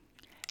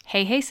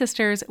Hey,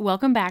 sisters.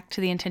 Welcome back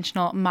to the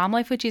Intentional Mom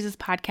Life with Jesus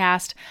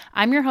podcast.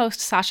 I'm your host,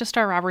 Sasha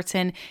Starr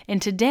Robertson,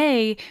 and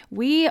today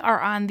we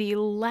are on the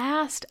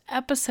last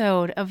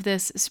episode of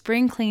this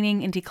spring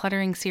cleaning and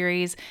decluttering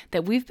series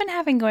that we've been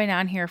having going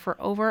on here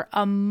for over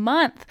a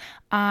month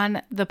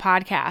on the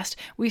podcast.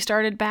 We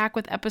started back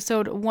with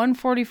episode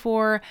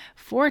 144,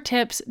 4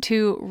 tips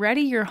to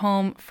ready your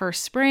home for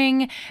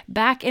spring,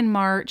 back in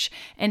March,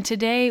 and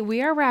today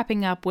we are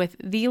wrapping up with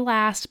the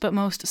last, but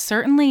most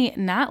certainly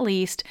not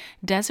least,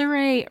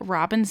 Desiree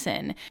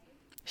Robinson.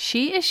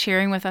 She is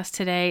sharing with us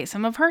today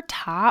some of her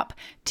top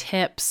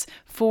tips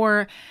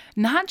for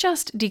not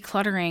just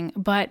decluttering,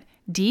 but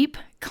deep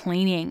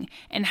cleaning,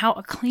 and how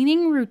a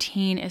cleaning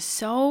routine is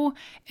so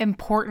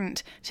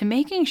important to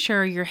making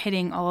sure you're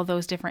hitting all of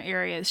those different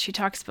areas. She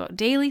talks about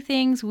daily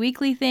things,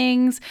 weekly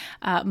things,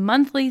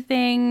 monthly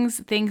things,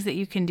 things that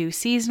you can do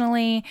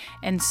seasonally,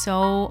 and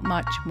so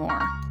much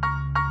more.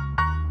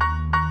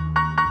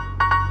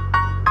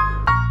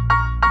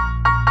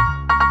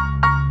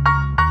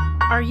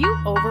 Are you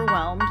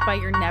overwhelmed by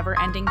your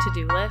never-ending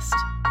to-do list?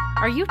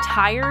 Are you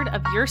tired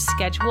of your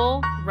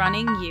schedule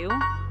running you?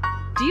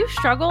 Do you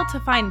struggle to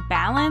find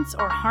balance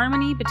or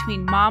harmony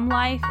between mom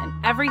life and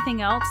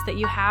everything else that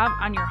you have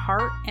on your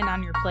heart and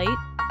on your plate?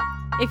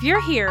 If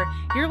you're here,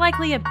 you're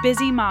likely a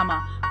busy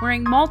mama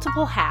wearing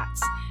multiple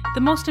hats,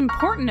 the most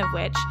important of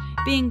which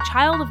being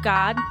child of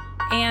God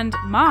and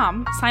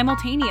mom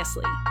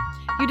simultaneously.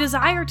 You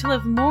desire to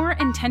live more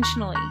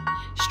intentionally,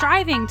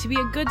 striving to be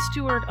a good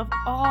steward of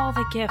all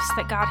the gifts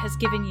that God has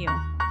given you,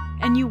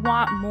 and you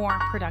want more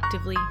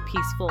productively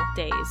peaceful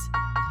days.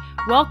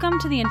 Welcome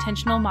to the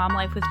Intentional Mom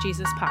Life with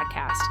Jesus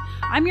podcast.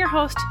 I'm your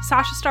host,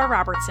 Sasha Starr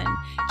Robertson,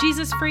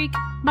 Jesus freak,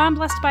 mom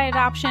blessed by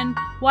adoption,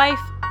 wife,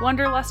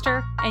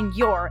 wanderluster, and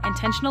your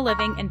intentional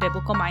living and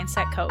biblical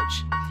mindset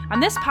coach. On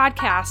this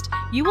podcast,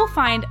 you will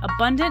find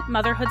abundant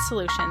motherhood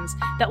solutions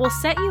that will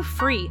set you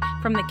free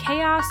from the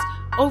chaos,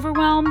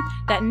 overwhelm,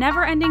 that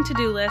never-ending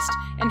to-do list,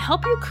 and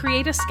help you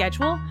create a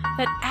schedule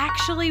that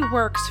actually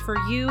works for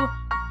you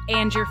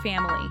and your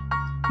family.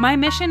 My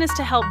mission is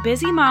to help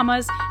busy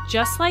mamas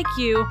just like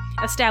you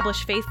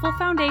establish faithful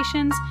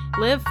foundations,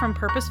 live from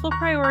purposeful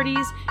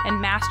priorities,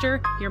 and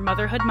master your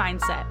motherhood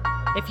mindset.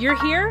 If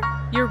you're here,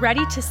 you're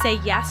ready to say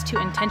yes to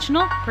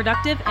intentional,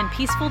 productive, and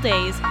peaceful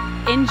days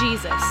in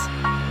Jesus.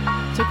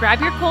 So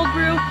grab your cold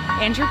brew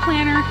and your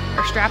planner,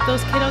 or strap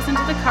those kiddos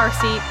into the car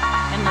seat,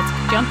 and let's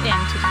jump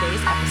into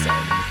today's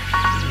episode.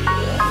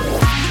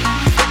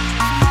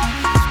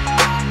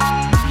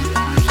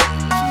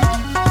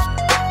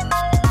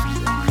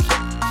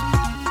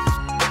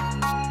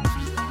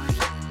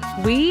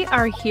 We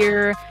are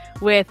here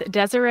with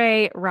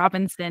Desiree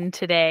Robinson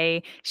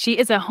today. She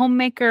is a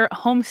homemaker,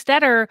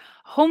 homesteader,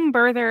 home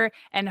birther,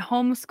 and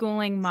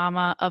homeschooling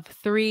mama of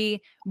 3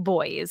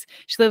 boys.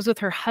 She lives with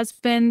her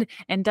husband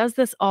and does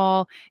this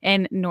all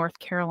in North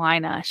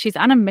Carolina. She's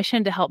on a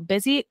mission to help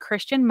busy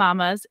Christian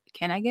mamas,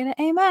 can I get an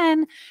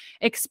amen,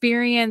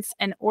 experience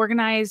an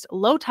organized,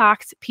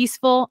 low-tox,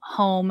 peaceful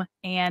home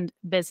and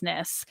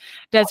business.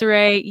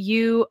 Desiree,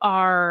 you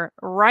are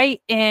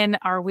right in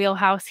our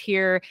wheelhouse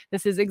here.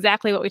 This is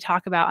exactly what we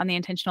talk about on the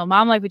Intentional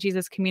Mom Life with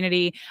Jesus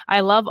community. I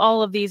love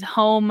all of these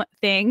home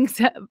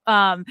things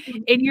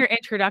in your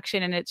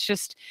introduction, and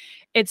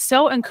it's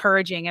so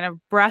encouraging and a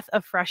breath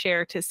of fresh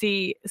air to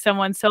see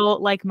someone so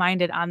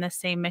like-minded on this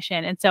same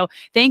mission. And so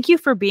thank you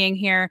for being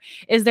here.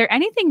 Is there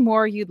anything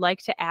more you'd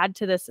like to add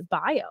to this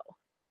bio?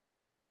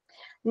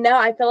 No,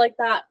 I feel like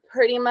that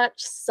pretty much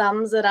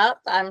sums it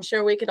up. I'm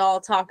sure we could all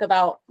talk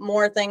about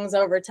more things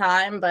over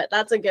time, but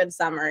that's a good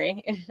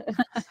summary.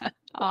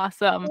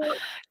 Awesome.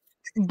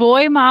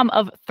 Boy mom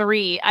of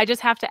 3. I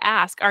just have to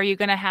ask, are you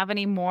going to have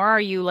any more?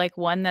 Are you like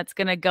one that's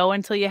going to go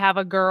until you have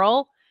a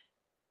girl?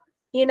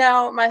 You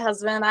know, my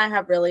husband and I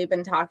have really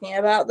been talking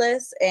about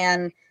this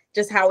and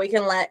just how we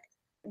can let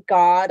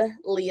God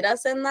lead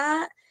us in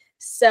that.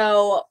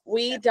 So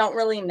we don't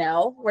really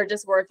know. We're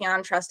just working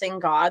on trusting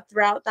God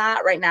throughout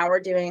that. Right now we're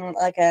doing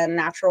like a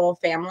natural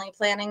family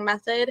planning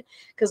method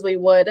because we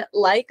would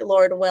like,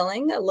 Lord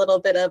willing, a little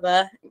bit of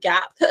a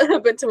gap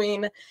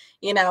between,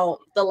 the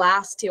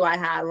last 2 I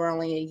had were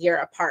only a year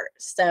apart.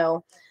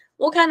 So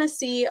we'll kind of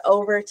see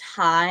over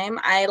time.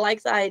 I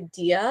like the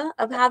idea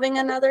of having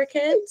another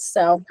kid,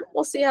 so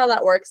we'll see how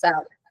that works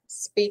out.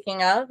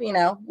 Speaking of,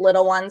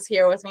 little ones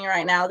here with me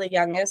right now, the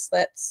youngest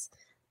that's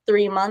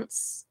 3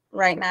 months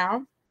right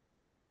now.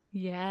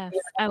 Yes,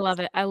 I love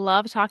it. I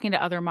love talking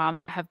to other moms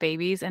who have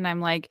babies, and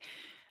I'm like,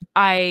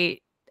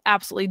 I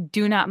absolutely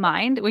do not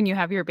mind when you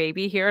have your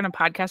baby here in a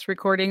podcast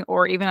recording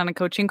or even on a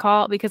coaching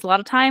call, because a lot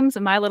of times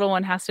my little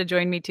one has to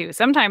join me too.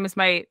 Sometimes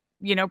my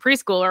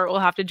preschooler will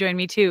have to join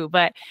me too,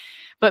 but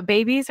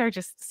babies are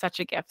just such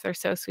a gift. They're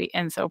so sweet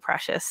and so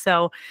precious.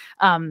 So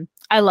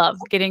I love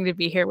getting to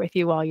be here with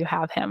you while you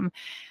have him.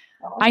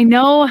 I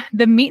know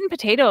the meat and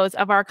potatoes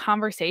of our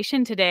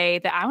conversation today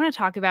that I want to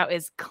talk about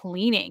is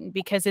cleaning,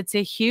 because it's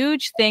a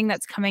huge thing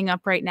that's coming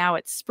up right now.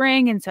 It's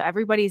spring, and so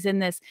everybody's in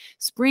this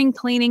spring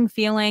cleaning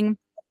feeling.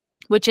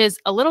 which is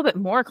a little bit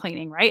more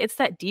cleaning, right? It's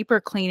that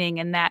deeper cleaning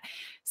and that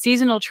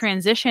seasonal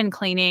transition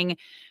cleaning,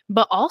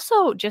 but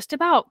also just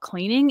about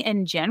cleaning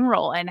in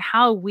general and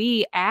how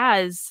we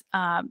as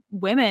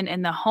women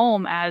in the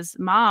home, as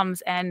moms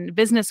and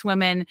business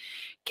women,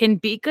 can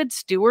be good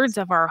stewards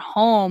of our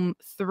home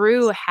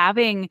through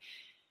having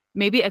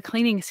maybe a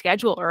cleaning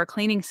schedule or a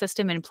cleaning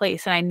system in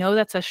place. And I know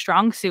that's a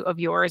strong suit of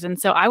yours. And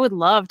so I would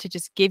love to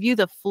just give you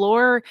the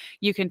floor.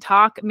 You can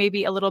talk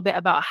maybe a little bit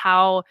about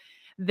how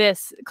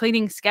this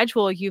cleaning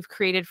schedule you've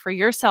created for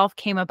yourself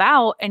came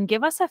about, and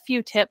give us a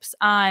few tips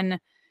on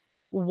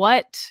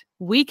what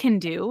we can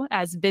do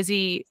as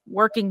busy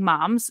working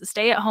moms,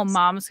 stay-at-home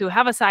moms who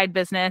have a side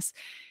business.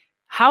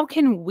 How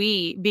can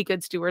we be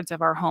good stewards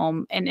of our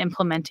home and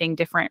implementing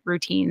different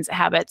routines,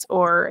 habits,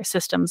 or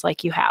systems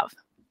like you have?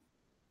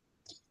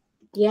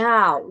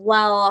 Yeah,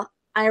 well,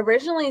 I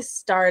originally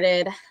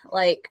started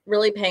like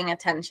really paying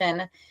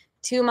attention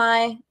to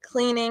my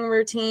cleaning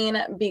routine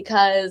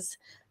because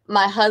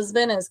my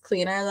husband is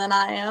cleaner than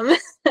I am.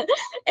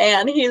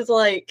 And he's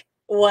like,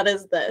 what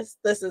is this?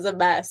 This is a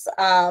mess.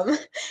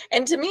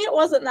 And to me, it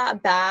wasn't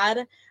that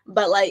bad.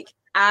 But like,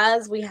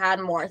 as we had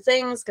more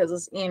things,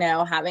 because,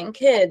 having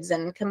kids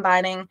and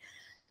combining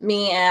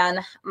me and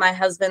my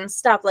husband's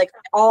stuff, like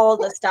all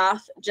the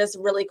stuff just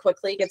really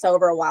quickly gets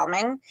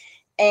overwhelming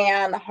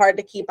and hard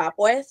to keep up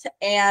with.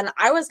 And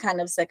I was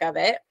kind of sick of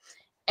it.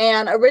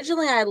 And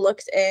originally I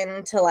looked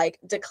into like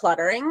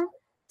decluttering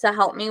to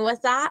help me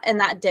with that. And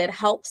that did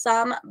help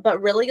some,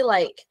 but really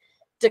like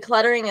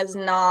decluttering is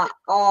not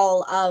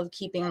all of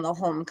keeping the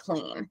home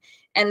clean.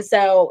 And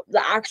so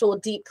the actual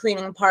deep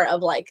cleaning part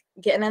of like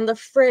getting in the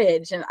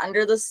fridge and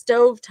under the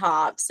stove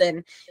tops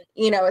and,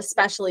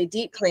 especially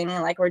deep cleaning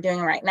like we're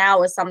doing right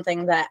now was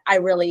something that I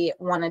really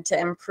wanted to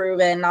improve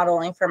in, not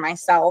only for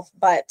myself,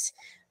 but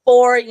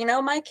for,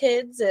 my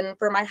kids and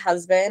for my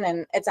husband.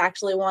 And it's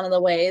actually one of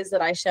the ways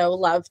that I show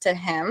love to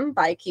him,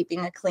 by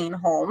keeping a clean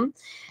home.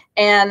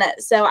 And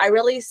so I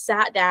really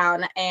sat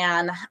down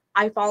and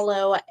I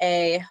follow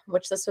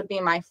which this would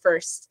be my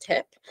first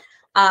tip,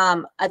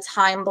 a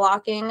time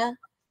blocking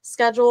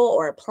schedule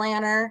or a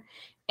planner.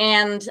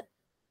 And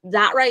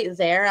that right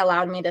there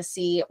allowed me to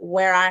see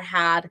where I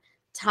had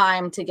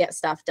time to get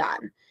stuff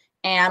done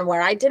and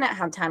where I didn't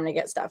have time to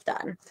get stuff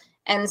done.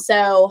 And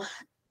so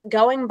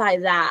going by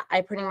that, I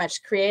pretty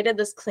much created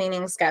this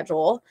cleaning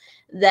schedule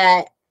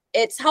that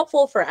it's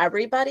helpful for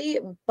everybody,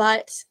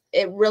 but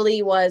it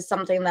really was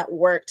something that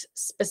worked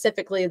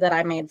specifically that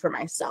I made for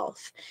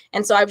myself.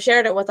 And so I've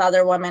shared it with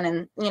other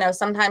women, and,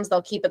 sometimes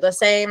they'll keep it the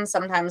same.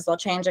 Sometimes they'll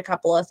change a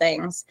couple of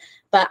things,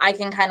 but I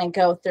can kind of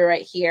go through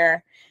it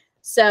here.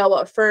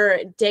 So for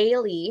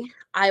daily,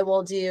 I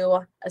will do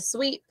a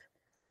sweep.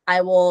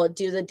 I will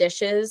do the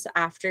dishes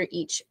after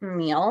each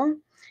meal,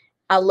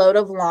 a load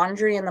of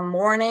laundry in the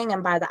morning,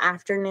 and by the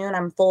afternoon,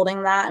 I'm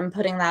folding that and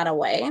putting that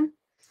away.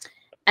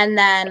 And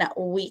then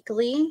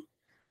weekly,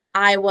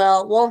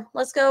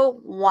 let's go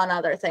one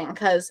other thing,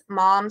 because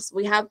moms,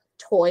 we have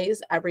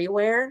toys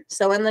everywhere.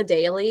 So in the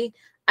daily,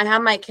 I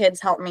have my kids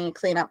help me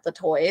clean up the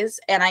toys,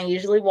 and I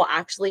usually will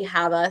actually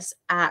have us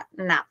at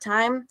nap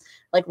time,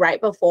 like right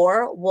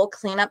before, we'll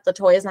clean up the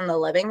toys in the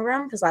living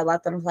room because I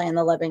let them play in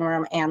the living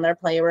room and their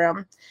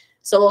playroom.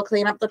 So we'll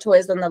clean up the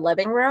toys in the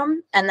living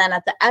room. And then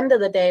at the end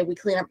of the day, we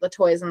clean up the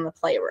toys in the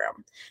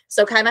playroom.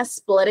 So kind of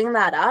splitting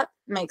that up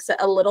makes it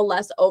a little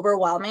less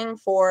overwhelming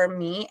for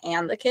me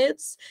and the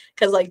kids,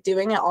 because like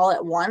doing it all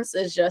at once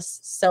is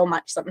just so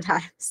much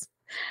sometimes.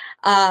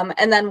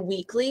 And then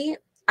weekly,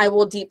 I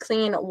will deep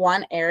clean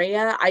one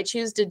area. I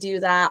choose to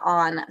do that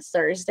on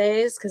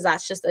Thursdays because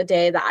that's just a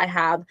day that I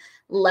have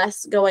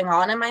less going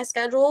on in my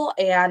schedule.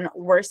 And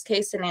worst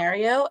case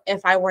scenario,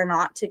 if I were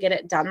not to get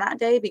it done that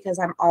day, because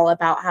I'm all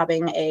about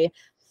having a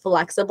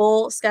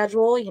flexible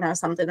schedule,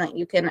 something that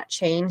you can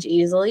change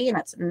easily and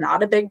it's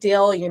not a big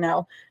deal,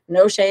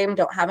 no shame,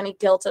 don't have any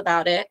guilt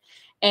about it.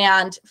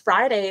 And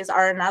Fridays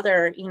are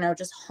another,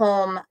 just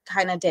home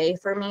kind of day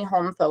for me,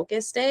 home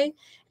focus day.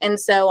 And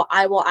so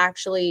I will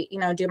actually,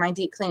 do my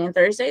deep cleaning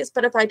Thursdays,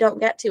 but if I don't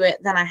get to it,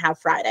 then I have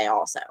Friday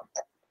also.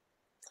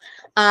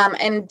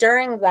 And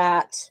during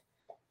that,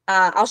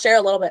 I'll share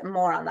a little bit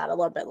more on that a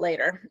little bit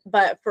later.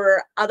 But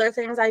for other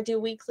things I do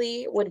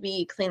weekly would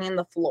be cleaning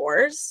the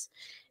floors.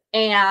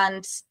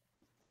 And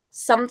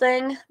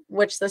something,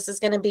 which this is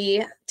going to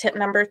be tip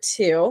number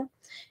 2,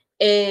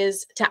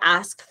 is to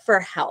ask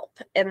for help.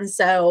 And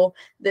so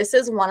this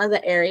is one of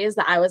the areas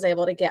that I was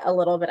able to get a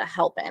little bit of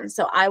help in.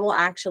 So I will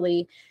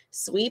actually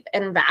sweep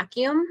and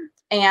vacuum,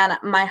 and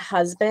my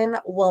husband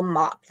will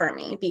mop for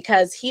me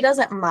because he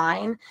doesn't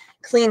mind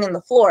cleaning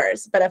the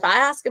floors. But if I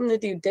ask him to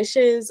do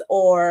dishes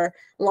or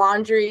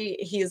laundry,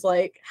 he's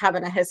like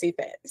having a hissy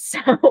fit.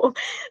 So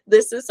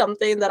this is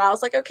something that I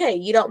was like, okay,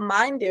 you don't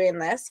mind doing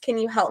this. Can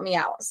you help me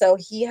out? So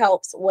he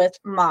helps with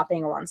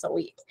mopping once a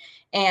week,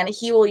 and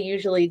he will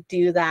usually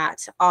do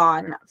that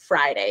on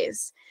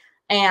Fridays.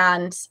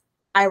 And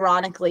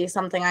ironically,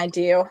 something I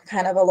do,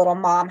 kind of a little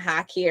mom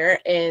hack here,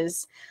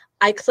 is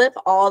I clip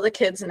all the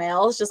kids'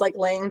 nails just like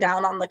laying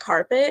down on the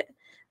carpet.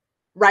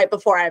 right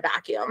before I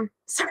vacuum.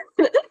 So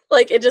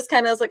like, it just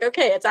kind of is like,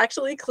 okay, it's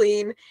actually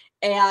clean.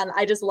 And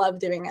I just love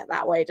doing it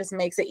that way. It just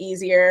makes it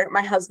easier.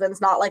 My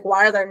husband's not like,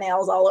 why are there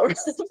nails all over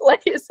the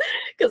place?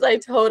 Because I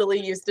totally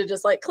used to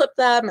just like clip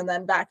them and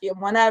then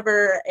vacuum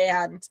whenever.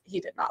 And he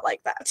did not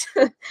like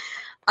that.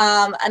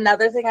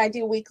 Another thing I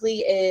do weekly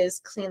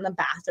is clean the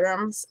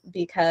bathrooms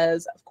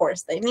because of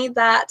course they need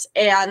that.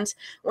 And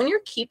when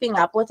you're keeping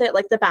up with it,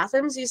 like the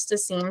bathrooms used to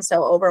seem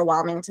so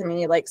overwhelming to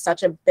me, like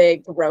such a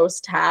big, gross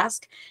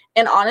task.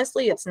 And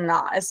honestly, it's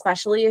not,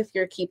 especially if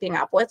you're keeping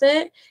up with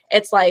it.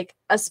 It's like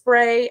a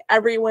spray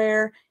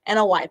everywhere and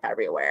a wipe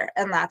everywhere,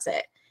 and that's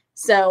it.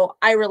 So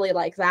I really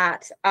like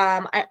that.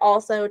 I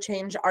also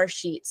change our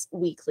sheets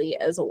weekly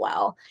as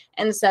well.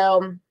 And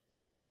so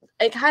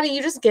it kind of,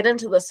 you just get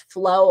into this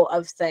flow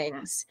of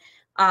things.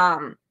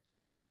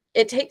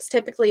 It takes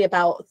typically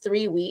about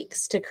 3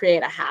 weeks to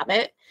create a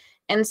habit.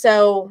 And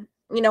so,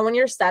 when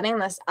you're setting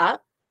this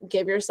up,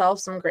 give yourself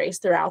some grace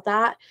throughout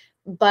that,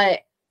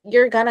 but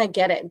you're going to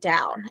get it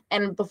down.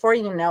 And before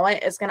you know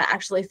it, it's going to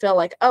actually feel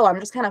like, oh, I'm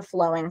just kind of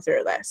flowing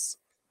through this.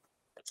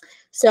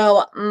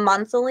 So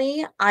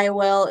monthly, I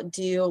will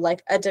do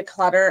like a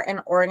declutter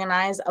and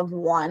organize of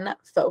one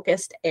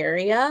focused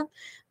area,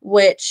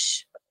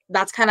 which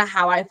that's kind of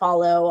how I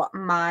follow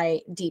my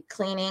deep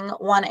cleaning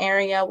one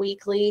area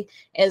weekly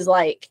is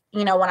like,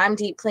 when I'm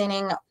deep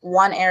cleaning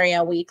one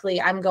area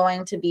weekly, I'm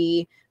going to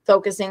be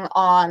focusing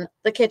on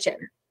the kitchen,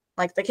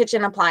 like the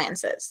kitchen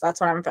appliances.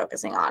 That's what I'm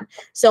focusing on.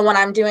 So when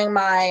I'm doing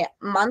my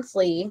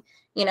monthly,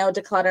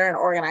 declutter and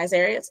organize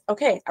areas,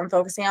 okay, I'm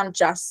focusing on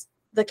just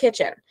the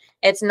kitchen.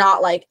 It's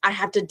not like I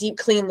have to deep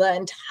clean the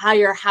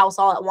entire house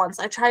all at once.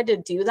 I tried to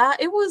do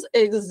that. It was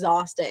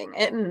exhausting.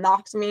 It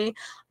knocked me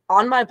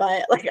on my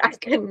butt. Like I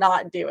could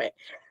not do it.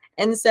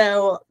 And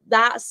so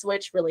that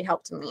switch really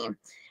helped me.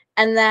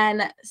 And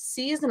then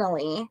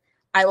seasonally,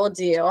 I will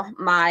do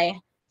my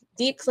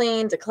deep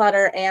clean,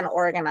 declutter, and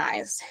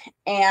organize.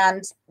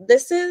 And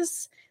this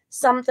is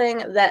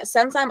something that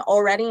since I'm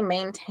already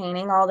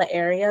maintaining all the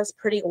areas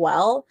pretty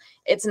well,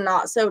 it's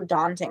not so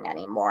daunting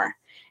anymore.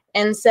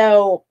 And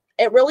so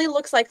it really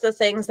looks like the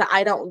things that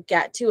I don't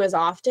get to as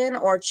often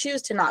or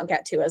choose to not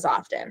get to as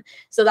often.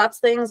 So that's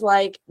things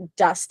like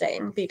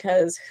dusting,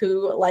 because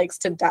who likes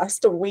to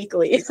dust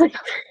weekly? If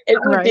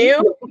you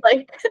do,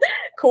 like,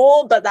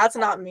 cool, but that's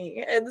not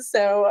me. And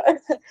so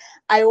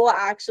I will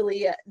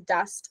actually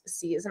dust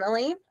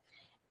seasonally.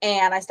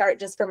 And I start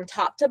just from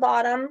top to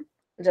bottom,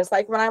 just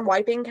like when I'm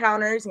wiping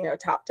counters,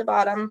 top to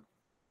bottom.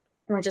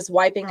 We're just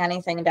wiping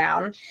anything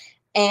down.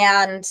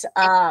 And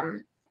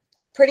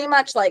pretty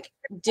much like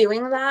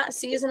doing that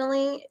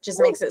seasonally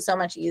just makes it so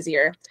much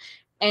easier.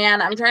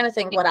 And I'm trying to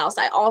think what else.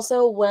 I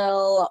also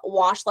will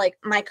wash like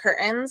my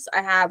curtains.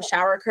 I have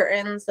shower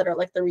curtains that are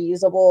like the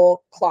reusable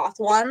cloth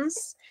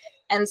ones.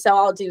 And so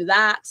I'll do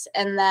that.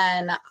 And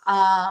then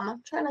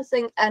I'm trying to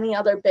think any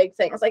other big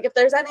things. Like if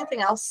there's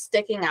anything else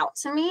sticking out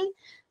to me,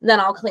 then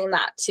I'll clean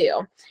that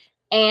too.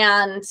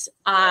 And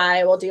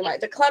I will do my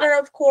declutter,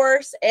 of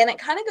course. And it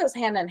kind of goes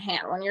hand in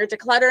hand. When you're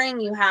decluttering,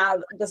 you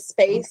have the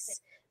space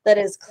that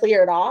is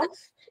cleared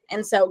off.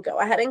 And so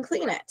go ahead and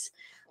clean it.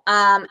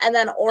 And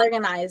then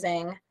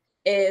organizing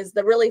is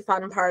the really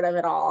fun part of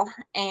it all.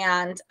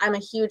 And I'm a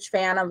huge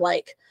fan of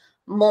like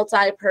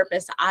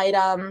multi-purpose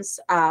items,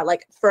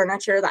 like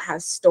furniture that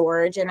has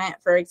storage in it,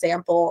 for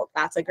example.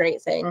 That's a great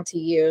thing to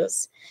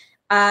use.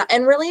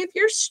 And really, if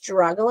you're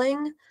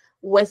struggling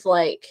with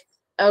like,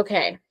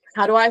 okay,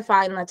 how do I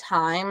find the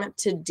time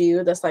to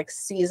do this like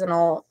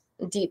seasonal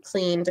deep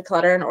clean,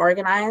 declutter, and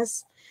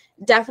organize?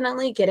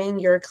 Definitely getting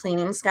your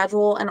cleaning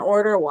schedule in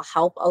order will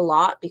help a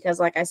lot because,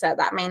 like I said,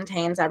 that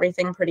maintains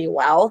everything pretty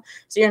well.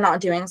 So you're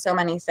not doing so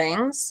many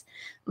things,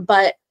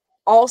 but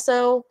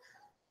also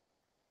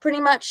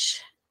pretty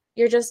much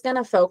you're just going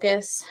to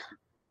focus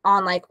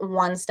on like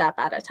one step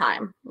at a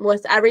time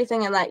with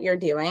everything that you're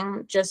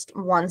doing, just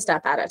one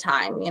step at a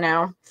time,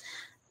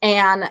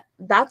 and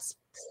that's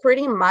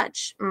pretty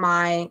much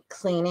my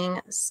cleaning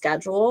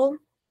schedule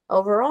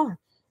overall.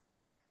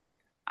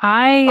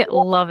 I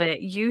love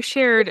it. You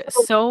shared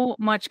so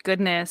much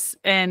goodness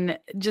in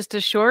just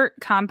a short,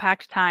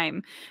 compact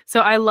time.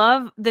 So I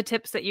love the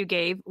tips that you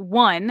gave.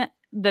 One,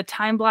 the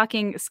time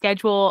blocking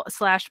schedule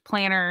 /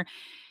 planner.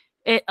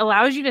 It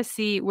allows you to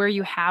see where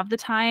you have the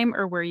time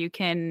or where you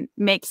can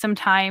make some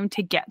time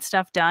to get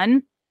stuff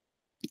done.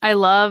 I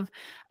love,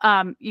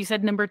 you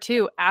said number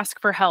 2,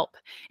 ask for help.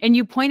 And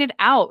you pointed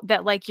out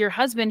that like your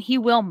husband, he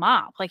will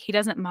mop, like he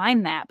doesn't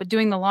mind that, but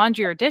doing the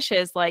laundry or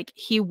dishes, like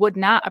he would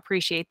not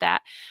appreciate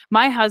that.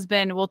 My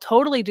husband will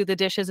totally do the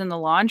dishes and the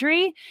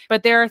laundry,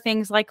 but there are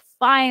things like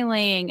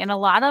filing and a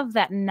lot of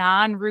that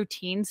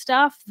non-routine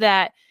stuff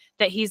that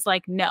he's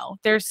like, no,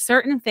 there's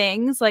certain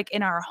things like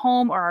in our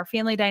home or our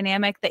family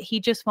dynamic that he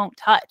just won't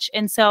touch.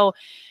 And so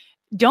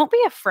don't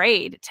be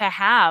afraid to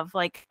have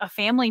like a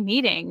family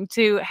meeting,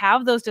 to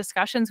have those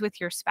discussions with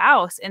your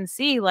spouse and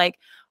see like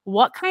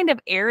what kind of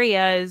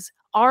areas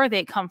are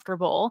they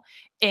comfortable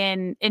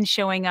in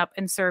showing up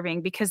and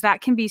serving, because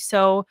that can be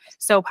so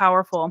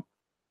powerful.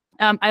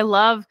 I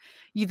love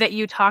that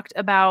you talked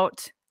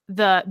about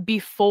the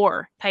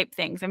before type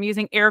things. I'm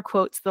using air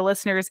quotes. The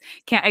listeners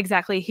can't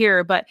exactly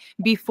hear, but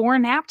before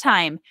nap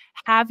time,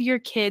 have your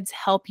kids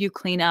help you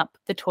clean up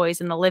the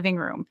toys in the living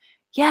room.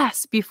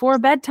 Yes, before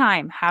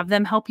bedtime, have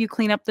them help you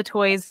clean up the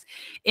toys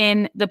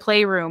in the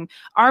playroom.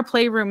 Our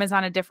playroom is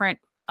on a different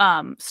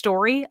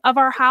story of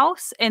our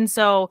house. And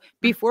so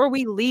before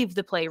we leave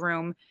the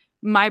playroom,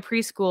 my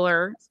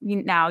preschooler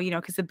now,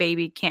 because the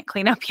baby can't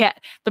clean up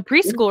yet, the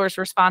preschooler is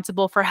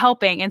responsible for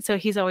helping. And so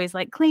he's always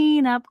like,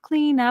 clean up,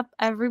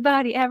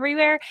 everybody,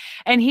 everywhere.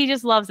 And he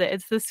just loves it.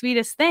 It's the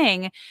sweetest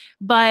thing.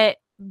 But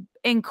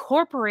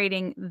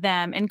incorporating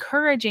them,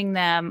 encouraging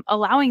them,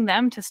 allowing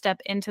them to step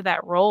into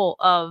that role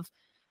of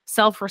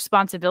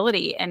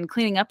self-responsibility and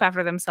cleaning up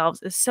after themselves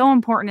is so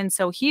important and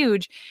so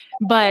huge.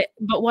 But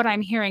what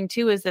I'm hearing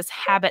too is this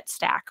habit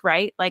stack,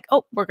 right? Like,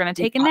 oh, we're going to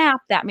take a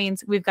nap. That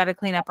means we've got to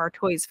clean up our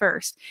toys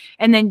first.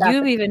 And then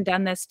you've even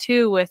done this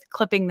too with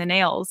clipping the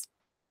nails.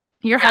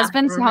 Your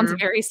husband sounds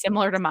very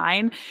similar to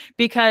mine,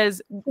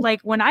 because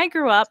like when I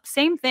grew up,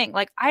 same thing.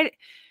 Like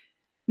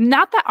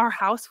not that our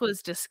house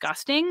was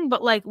disgusting,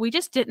 but like we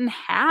just didn't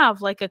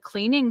have like a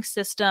cleaning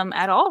system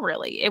at all,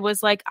 really. It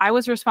was like I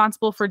was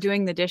responsible for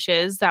doing the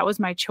dishes. That was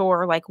my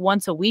chore like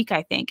once a week,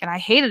 I think. And I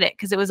hated it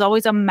because it was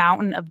always a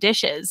mountain of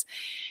dishes.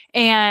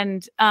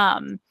 And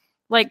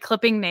like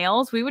clipping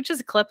nails, we would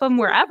just clip them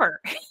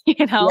wherever,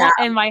 Yeah.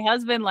 And my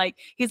husband, like,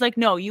 he's like,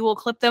 no, you will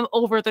clip them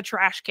over the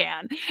trash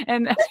can.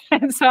 And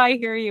so I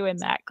hear you in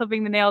that,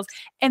 clipping the nails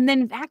and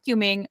then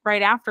vacuuming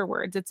right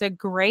afterwards. It's a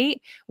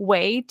great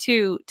way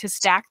to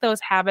stack those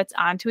habits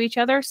onto each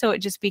other, so it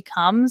just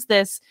becomes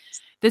this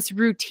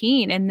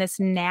routine and this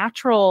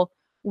natural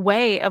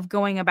way of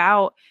going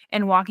about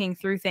and walking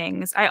through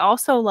things. I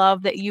also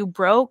love that you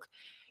broke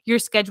your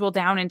schedule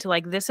down into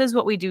like, this is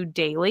what we do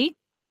daily,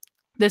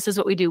 this is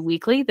what we do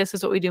weekly, this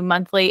is what we do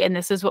monthly, and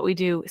this is what we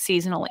do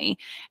seasonally.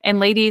 And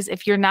ladies,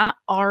 if you're not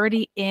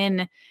already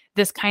in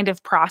this kind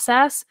of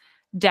process,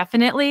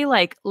 definitely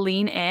like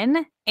lean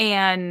in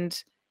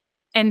and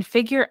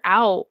figure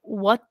out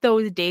what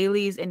those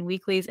dailies and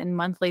weeklies and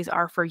monthlies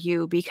are for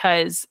you,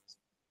 because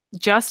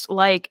just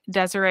like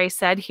Desiree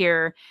said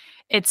here,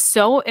 it's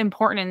so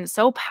important and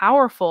so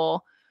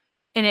powerful.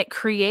 And it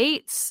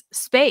creates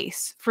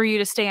space for you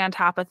to stay on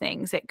top of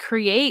things. It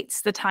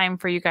creates the time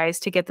for you guys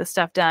to get the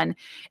stuff done.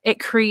 It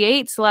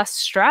creates less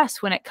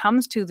stress when it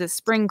comes to the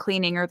spring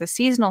cleaning or the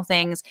seasonal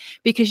things,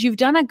 because you've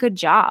done a good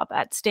job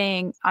at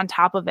staying on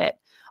top of it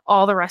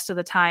all the rest of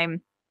the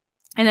time.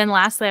 And then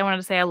lastly, I wanted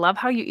to say, I love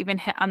how you even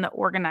hit on the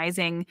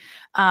organizing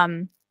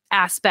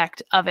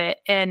aspect of it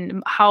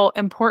and how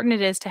important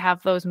it is to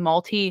have those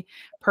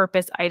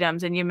multi-purpose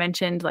items. And you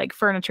mentioned like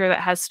furniture that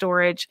has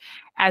storage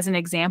as an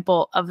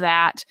example of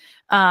that.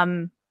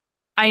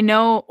 I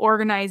know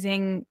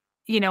organizing,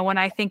 when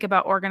I think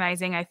about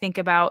organizing, I think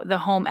about the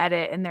home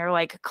edit and they're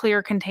like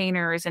clear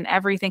containers and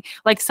everything.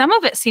 Like some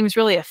of it seems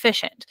really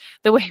efficient,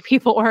 the way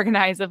people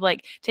organize, of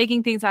like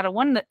taking things out of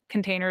one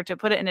container to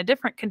put it in a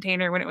different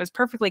container when it was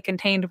perfectly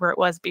contained where it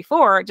was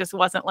before. It just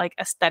wasn't like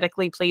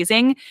aesthetically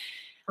pleasing.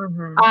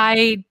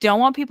 I don't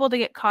want people to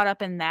get caught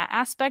up in that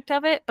aspect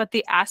of it, but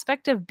the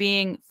aspect of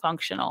being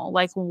functional,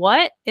 like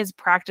what is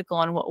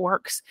practical and what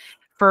works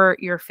for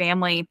your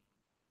family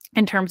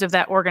in terms of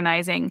that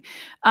organizing.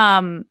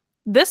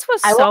 This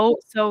was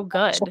so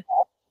good.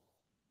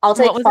 I'll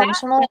take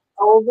functional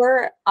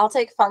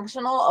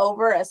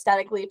over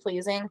aesthetically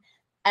pleasing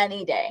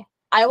any day.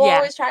 I will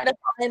always try to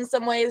find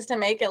some ways to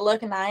make it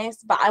look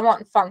nice, but I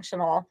want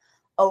functional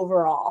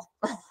overall.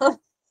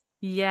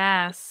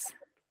 Yes.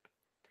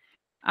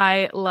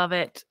 I love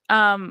it.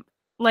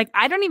 Like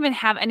I don't even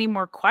have any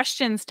more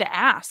questions to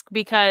ask,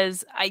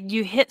 because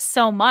you hit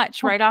so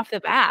much right off the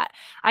bat.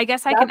 I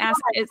guess I can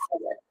ask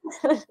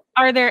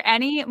are there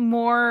any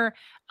more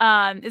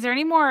is there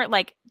any more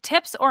like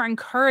tips or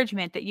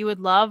encouragement that you would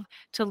love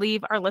to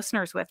leave our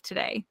listeners with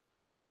today?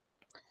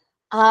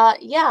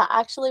 Yeah,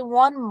 actually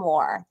one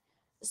more.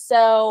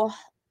 So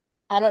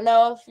I don't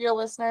know if your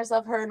listeners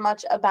have heard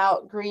much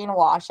about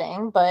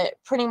greenwashing, but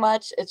pretty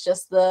much it's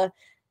just the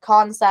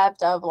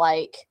concept of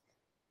like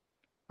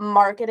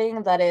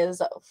marketing that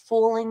is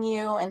fooling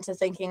you into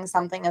thinking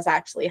something is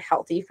actually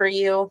healthy for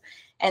you.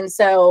 And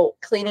so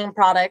cleaning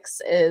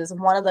products is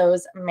one of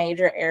those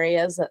major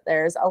areas that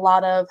there's a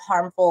lot of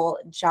harmful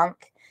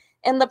junk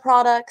in the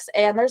products,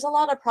 and there's a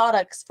lot of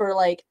products for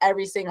like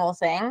every single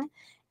thing,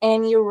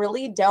 and you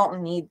really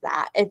don't need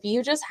that. If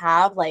you just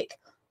have like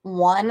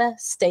one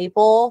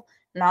staple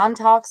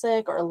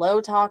non-toxic or low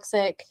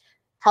toxic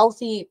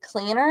healthy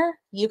cleaner,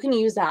 you can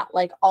use that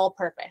like all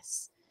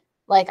purpose.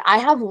 Like I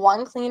have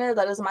one cleaner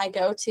that is my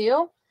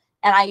go-to,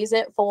 and I use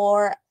it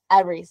for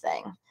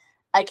everything.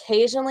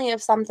 Occasionally,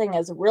 if something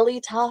is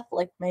really tough,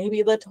 like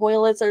maybe the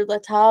toilets or the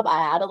tub,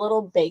 I add a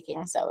little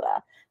baking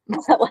soda.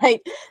 But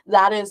like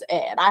that is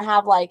it. I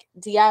have like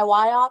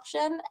DIY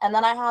option, and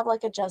then I have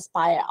like a just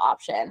buy it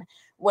option,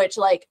 which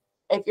like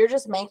if you're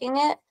just making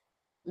it,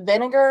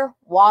 vinegar,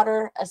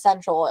 water,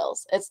 essential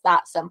oils. It's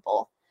that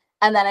simple.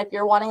 And then if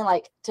you're wanting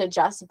like to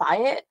just buy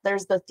it,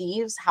 there's the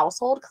Thieves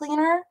household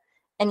cleaner.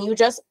 and you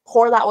just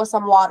pour that with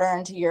some water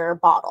into your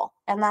bottle,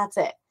 and that's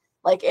it.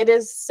 Like, it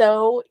is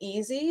so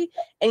easy,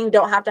 and you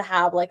don't have to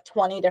have like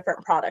 20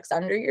 different products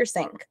under your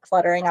sink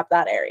cluttering up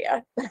that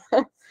area.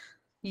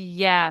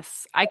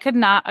 Yes, I could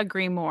not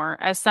agree more.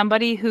 As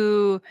somebody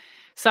who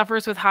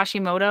suffers with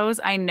Hashimoto's,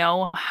 I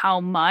know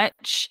how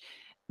much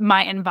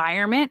my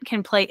environment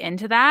can play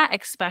into that,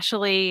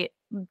 especially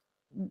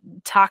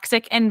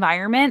toxic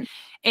environment.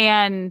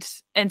 And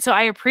so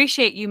I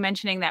appreciate you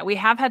mentioning that. We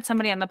have had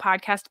somebody on the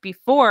podcast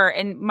before,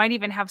 and might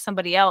even have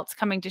somebody else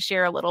coming to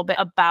share a little bit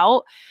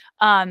about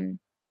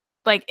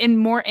like in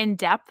more in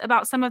depth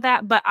about some of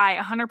that, but I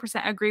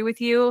 100% agree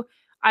with you.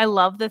 I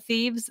love the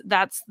Thieves.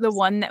 That's the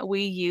one that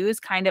we use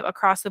kind of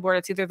across the board.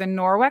 It's either the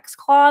Norwex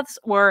cloths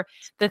or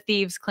the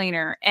Thieves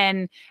cleaner.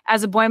 And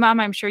as a boy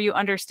mom, I'm sure you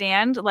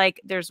understand, like,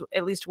 there's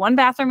at least one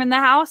bathroom in the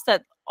house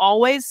that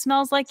always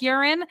smells like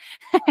urine.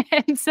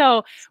 And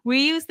so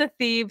we use the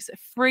Thieves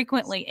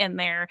frequently in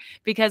there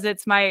because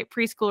it's my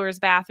preschooler's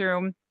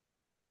bathroom.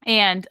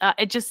 And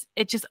it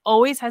just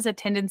always has a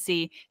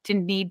tendency to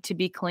need to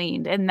be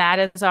cleaned, and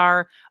that is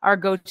our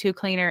go-to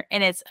cleaner,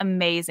 and it's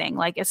amazing.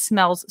 Like, it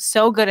smells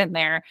so good in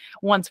there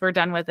once we're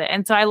done with it.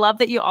 And so I love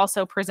that you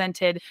also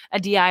presented a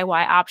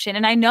DIY option,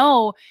 and I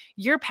know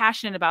you're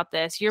passionate about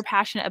this. You're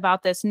passionate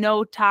about this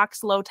no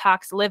tox, low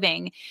tox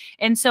living.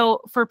 And so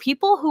for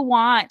people who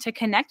want to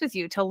connect with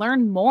you to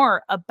learn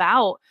more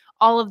about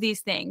all of these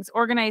things,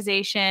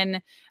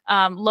 organization,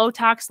 low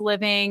tox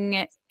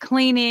living,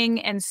 cleaning,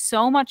 and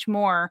so much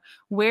more,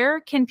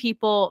 where can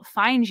people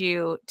find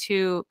you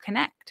to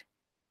connect?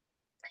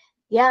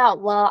 Yeah,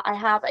 well, I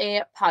have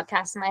a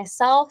podcast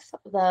myself,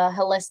 the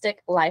Holistic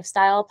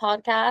Lifestyle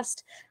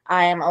Podcast.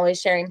 I am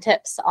always sharing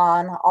tips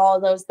on all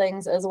of those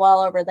things as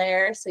well over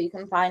there. So you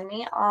can find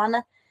me on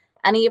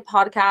any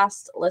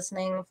podcast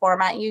listening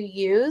format you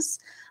use.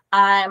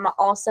 I'm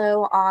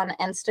also on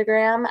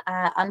Instagram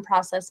at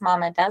Unprocessed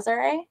Mama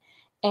Desiree,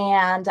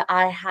 and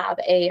I have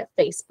a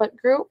Facebook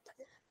group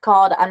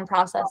called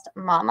Unprocessed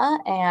Mama,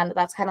 and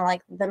that's kind of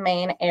like the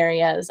main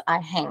areas I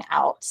hang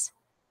out.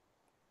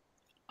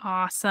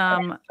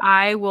 Awesome.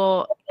 I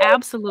will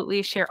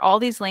absolutely share all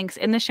these links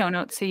in the show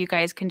notes so you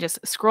guys can just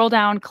scroll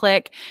down,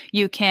 click.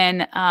 You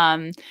can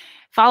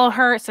follow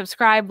her,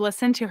 subscribe,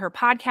 listen to her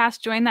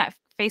podcast, join that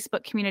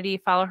Facebook community,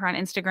 follow her on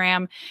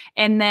Instagram.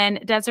 And then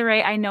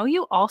Desiree, I know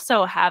you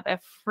also have a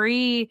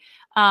free,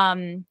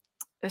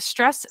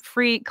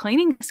 stress-free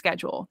cleaning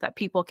schedule that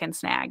people can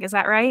snag. Is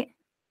that right?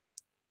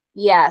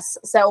 Yes.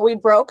 So we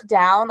broke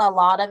down a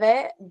lot of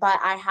it, but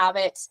I have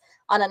it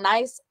on a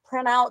nice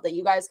printout that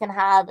you guys can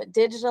have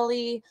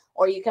digitally,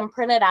 or you can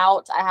print it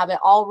out. I have it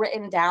all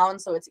written down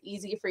so it's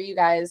easy for you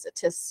guys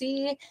to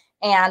see,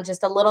 and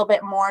just a little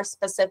bit more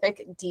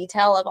specific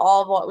detail of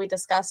all of what we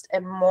discussed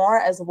and more,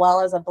 as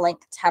well as a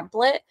blank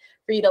template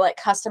for you to like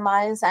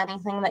customize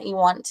anything that you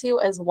want to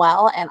as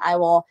well. And I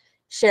will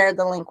share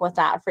the link with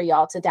that for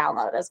y'all to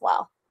download as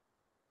well.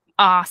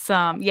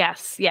 Awesome.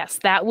 Yes,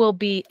 that will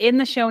be in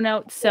the show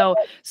notes. So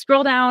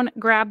scroll down,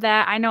 grab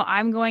that. I know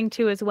I'm going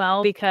to as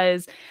well,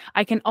 because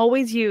I can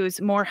always use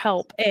more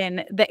help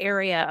in the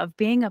area of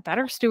being a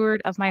better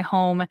steward of my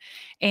home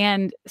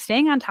and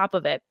staying on top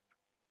of it.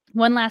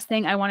 One last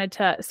thing I wanted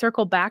to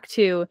circle back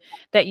to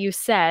that you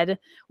said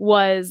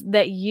was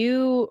that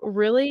you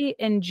really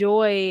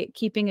enjoy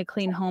keeping a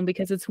clean home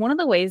because it's one of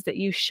the ways that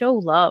you show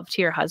love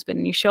to your husband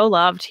and you show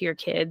love to your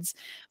kids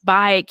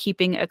by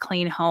keeping a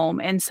clean home.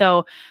 And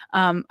so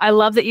I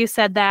love that you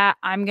said that.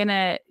 I'm going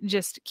to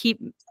just keep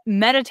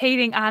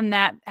meditating on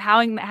that,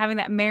 having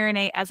that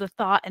marinate as a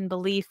thought and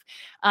belief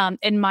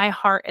in my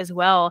heart as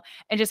well,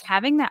 and just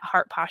having that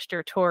heart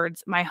posture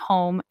towards my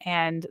home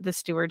and the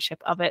stewardship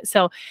of it.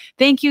 So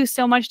thank you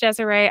so much,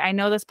 Desiree. I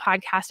know this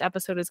podcast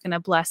episode is going to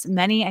bless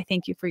many. I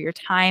thank you for your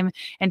time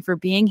and for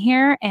being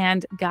here,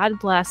 and God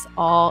bless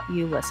all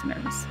you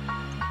listeners.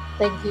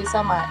 Thank you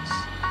so much.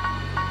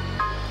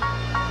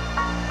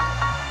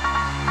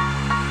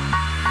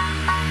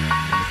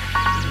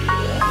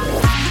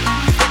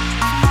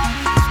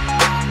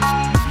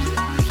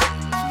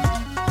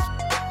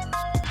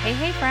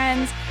 Hey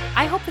friends,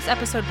 I hope this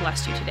episode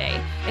blessed you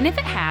today. And if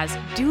it has,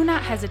 do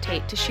not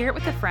hesitate to share it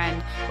with a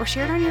friend or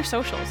share it on your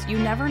socials. You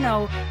never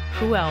know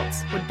who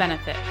else would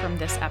benefit from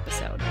this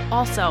episode.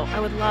 Also, I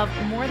would love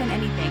more than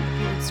anything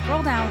if you would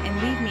scroll down and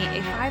leave me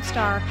a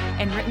 5-star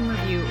and written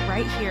review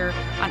right here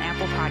on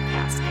Apple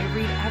Podcasts. I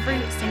read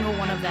every single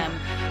one of them,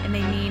 and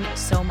they mean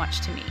so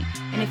much to me.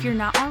 And if you're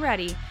not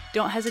already,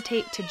 don't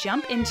hesitate to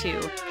jump into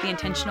the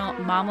Intentional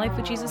Mom Life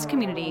with Jesus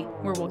community,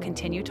 where we'll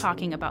continue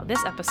talking about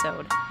this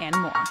episode and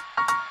more.